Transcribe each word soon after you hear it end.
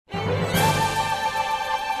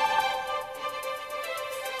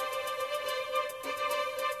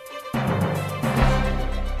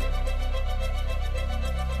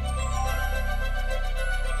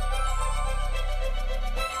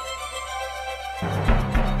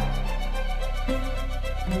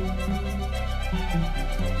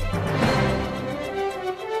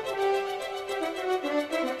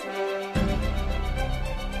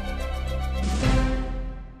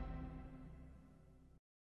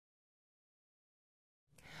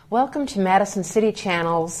Welcome to Madison City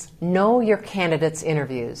Channel's Know Your Candidates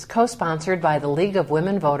interviews, co-sponsored by the League of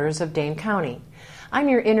Women Voters of Dane County. I'm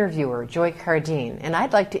your interviewer, Joy Cardine, and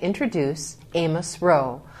I'd like to introduce Amos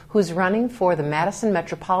Roe, who's running for the Madison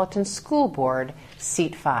Metropolitan School Board,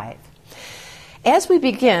 Seat 5. As we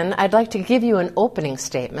begin, I'd like to give you an opening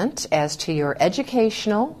statement as to your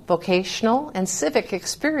educational, vocational, and civic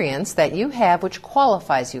experience that you have which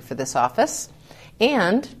qualifies you for this office,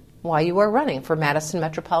 and why you are running for Madison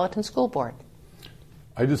Metropolitan School Board.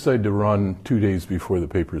 I decided to run 2 days before the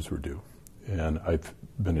papers were due. And I've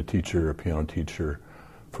been a teacher, a piano teacher,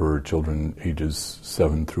 for children ages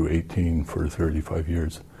 7 through 18 for 35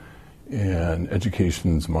 years. And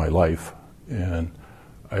education's my life. And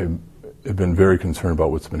I've been very concerned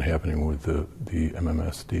about what's been happening with the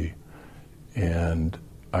MMSD. And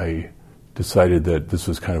I decided that this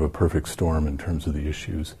was kind of a perfect storm in terms of the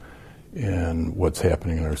issues and what's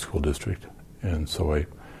happening in our school district. And so I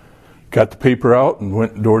got the paper out and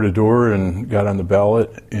went door to door and got on the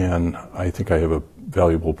ballot, and I think I have a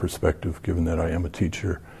valuable perspective given that I am a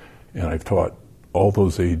teacher, and I've taught all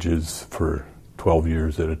those ages for 12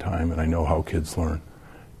 years at a time, and I know how kids learn.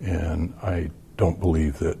 And I don't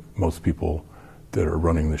believe that most people that are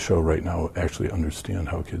running the show right now actually understand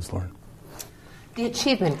how kids learn. The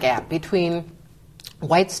achievement gap between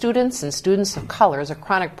white students and students of color is a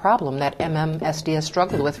chronic problem that MMSD has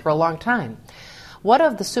struggled with for a long time. What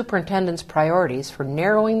of the superintendent's priorities for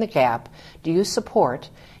narrowing the gap do you support,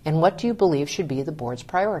 and what do you believe should be the board's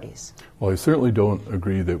priorities? Well, I certainly don't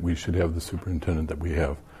agree that we should have the superintendent that we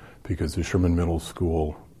have, because the Sherman Middle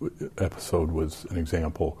School episode was an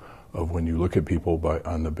example of when you look at people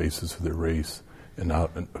on the basis of their race and not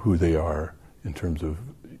who they are in terms of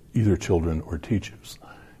either children or teachers,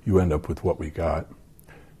 you end up with what we got.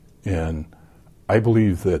 And I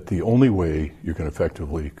believe that the only way you can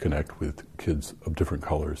effectively connect with kids of different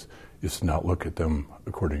colors is to not look at them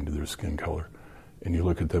according to their skin color. And you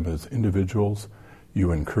look at them as individuals,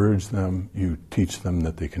 you encourage them, you teach them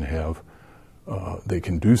that they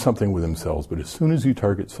can do something with themselves, but as soon as you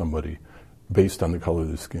target somebody based on the color of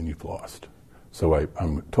their skin, you've lost. So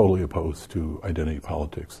I'm totally opposed to identity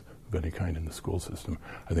politics of any kind in the school system.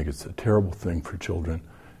 I think it's a terrible thing for children,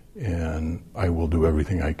 and I will do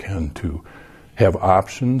everything I can to have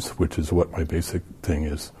options, which is what my basic thing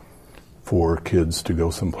is, for kids to go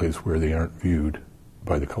someplace where they aren't viewed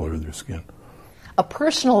by the color of their skin. A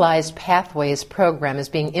personalized pathways program is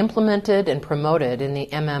being implemented and promoted in the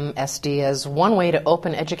MMSD as one way to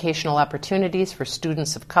open educational opportunities for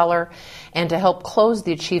students of color and to help close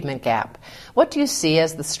the achievement gap. What do you see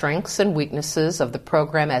as the strengths and weaknesses of the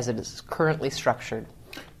program as it is currently structured?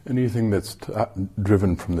 Anything that's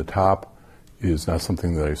driven from the top is not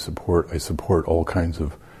something that I support. I support all kinds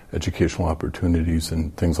of educational opportunities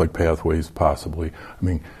and things like pathways, possibly. I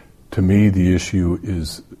mean, to me, the issue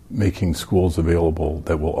is making schools available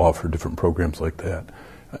that will offer different programs like that.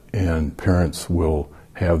 And parents will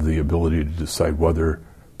have the ability to decide whether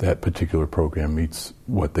that particular program meets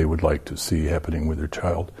what they would like to see happening with their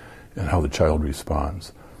child and how the child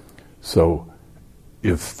responds. So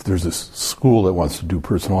if there's a school that wants to do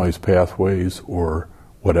personalized pathways or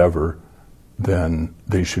whatever, then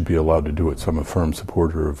they should be allowed to do it. So I'm a firm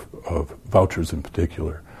supporter of vouchers in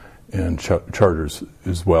particular, and charters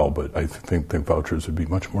as well, but I think vouchers would be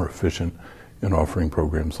much more efficient in offering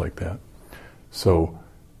programs like that. So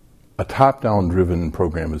a top-down driven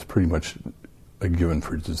program is pretty much a given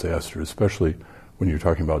for disaster, especially when you're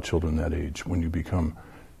talking about children that age. When you become,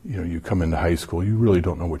 you come into high school, you really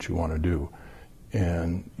don't know what you want to do.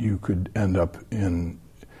 And you could end up and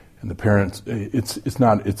the parents,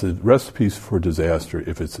 it's a recipe for disaster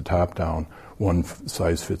if it's a top-down,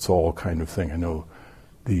 one-size-fits-all kind of thing. I know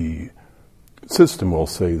the system will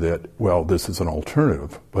say that, well, this is an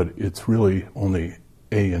alternative, but it's really only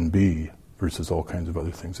A and B versus all kinds of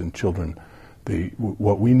other things. And children,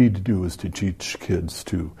 what we need to do is to teach kids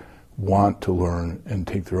to want to learn and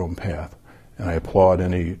take their own path. And I applaud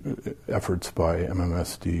any efforts by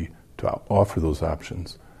MMSD to offer those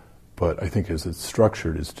options. But I think as it's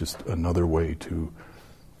structured, it's just another way to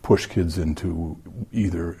push kids into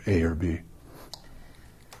either A or B.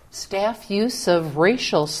 Staff use of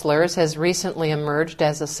racial slurs has recently emerged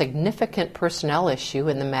as a significant personnel issue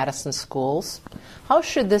in the Madison schools. How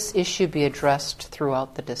should this issue be addressed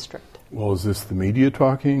throughout the district? Well, is this the media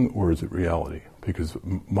talking or is it reality? Because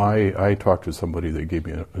I talked to somebody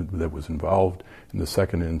that was involved in the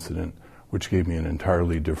second incident, which gave me an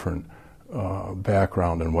entirely different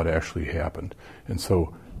background on what actually happened. And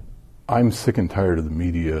so I'm sick and tired of the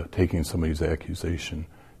media taking somebody's accusation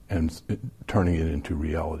and turning it into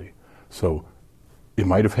reality. So it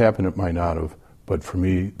might have happened, it might not have, But for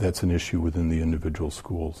me, that's an issue within the individual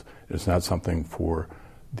schools. It's not something for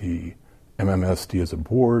the MMSD as a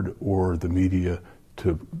board or the media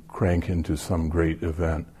to crank into some great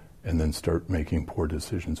event and then start making poor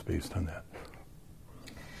decisions based on that.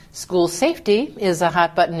 School safety is a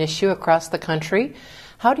hot-button issue across the country.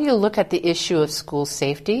 How do you look at the issue of school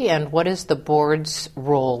safety, and what is the board's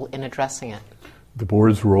role in addressing it? The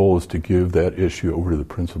board's role is to give that issue over to the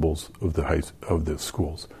principals of the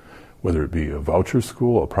schools, whether it be a voucher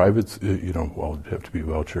school, a private, it'd have to be a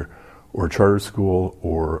voucher, or a charter school,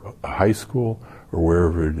 or a high school, or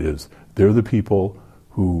wherever it is. They're the people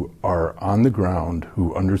who are on the ground,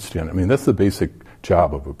 who understand. I mean, that's the basic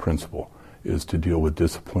job of a principal, is to deal with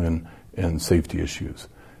discipline and safety issues.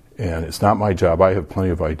 And it's not my job. I have plenty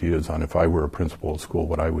of ideas on, if I were a principal at school,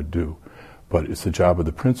 what I would do. But it's the job of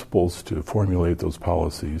the principals to formulate those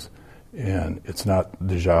policies, and it's not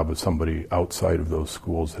the job of somebody outside of those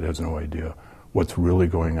schools that has no idea what's really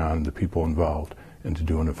going on, the people involved, and to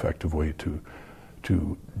do an effective way to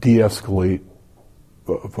de-escalate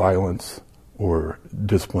violence or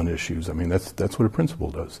discipline issues. I mean, that's what a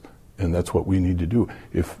principal does, and that's what we need to do.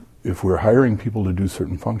 If we're hiring people to do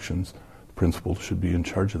certain functions, the principal should be in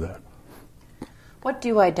charge of that. What do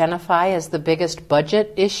you identify as the biggest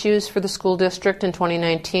budget issues for the school district in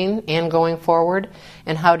 2019 and going forward,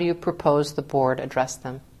 and how do you propose the board address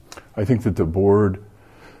them? I think that the board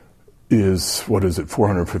is,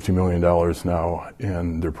 $450 million now,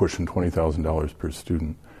 and they're pushing $20,000 per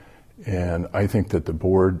student. And I think that the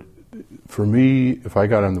board, for me, if I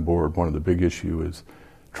got on the board, one of the big issues is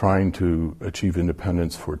trying to achieve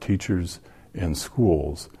independence for teachers and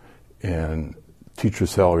schools. And teacher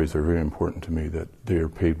salaries are very important to me, that they are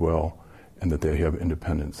paid well and that they have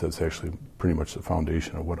independence. That's actually pretty much the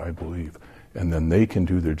foundation of what I believe. And then they can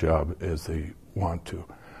do their job as they want to.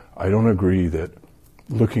 I don't agree that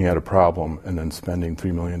looking at a problem and then spending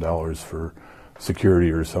 $3 million for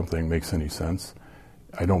security or something makes any sense.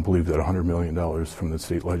 I don't believe that $100 million from the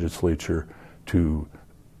state legislature to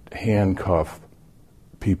handcuff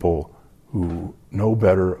people who know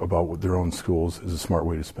better about their own schools is a smart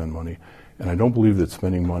way to spend money. And I don't believe that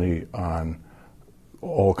spending money on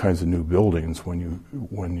all kinds of new buildings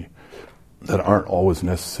that aren't always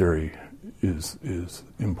necessary is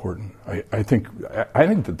important. I think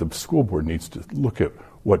that the school board needs to look at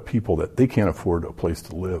what people that they can't afford a place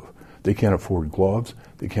to live. They can't afford gloves,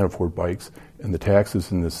 they can't afford bikes, and the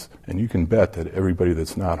taxes in this, and you can bet that everybody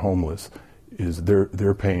that's not homeless is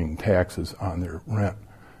they're paying taxes on their rent.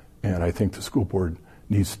 And I think the school board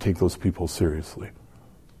needs to take those people seriously.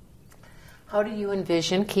 How do you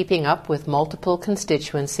envision keeping up with multiple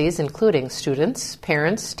constituencies, including students,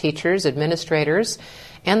 parents, teachers, administrators,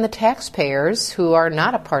 and the taxpayers who are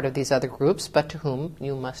not a part of these other groups, but to whom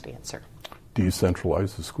you must answer?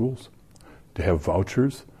 Decentralize the schools. To have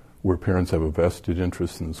vouchers where parents have a vested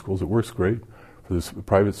interest in the schools. It works great. For the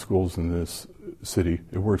private schools in this city,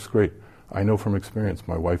 it works great. I know from experience.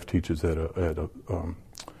 My wife teaches at a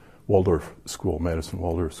Waldorf school, Madison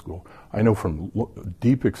Waldorf School. I know from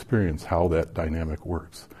deep experience how that dynamic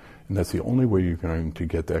works. And that's the only way you're going to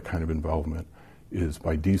get that kind of involvement, is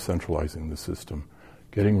by decentralizing the system,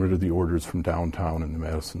 getting rid of the orders from downtown and the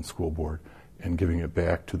Madison School Board, and giving it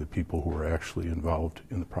back to the people who are actually involved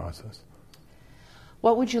in the process.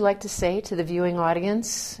 What would you like to say to the viewing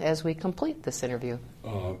audience as we complete this interview?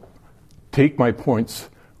 Take my points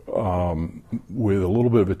with a little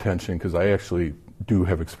bit of attention, because I actually do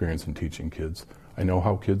have experience in teaching kids. I know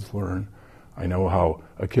how kids learn. I know how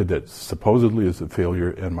a kid that supposedly is a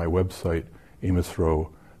failure, and my website, Amos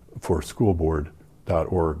Roe for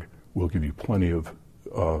schoolboard.org, will give you plenty of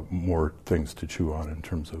more things to chew on in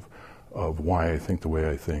terms of why I think the way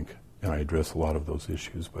I think, and I address a lot of those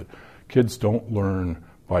issues. But kids don't learn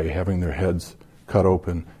by having their heads cut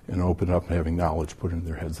open and open up and having knowledge put in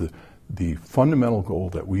their heads. The fundamental goal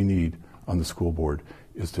that we need on the school board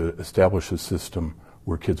is to establish a system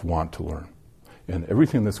where kids want to learn. And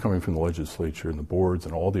everything that's coming from the legislature and the boards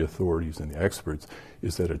and all the authorities and the experts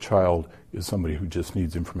is that a child is somebody who just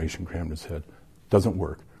needs information crammed in his head. Doesn't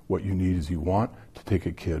work. What you need is you want to take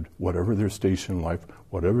a kid, whatever their station in life,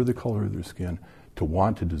 whatever the color of their skin, to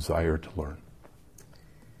want to desire to learn.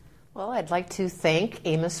 Well, I'd like to thank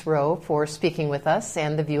Amos Roe for speaking with us,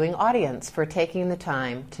 and the viewing audience for taking the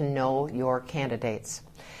time to know your candidates.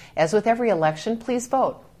 As with every election, please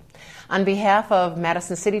vote. On behalf of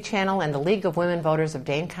Madison City Channel and the League of Women Voters of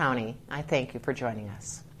Dane County, I thank you for joining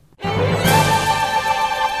us.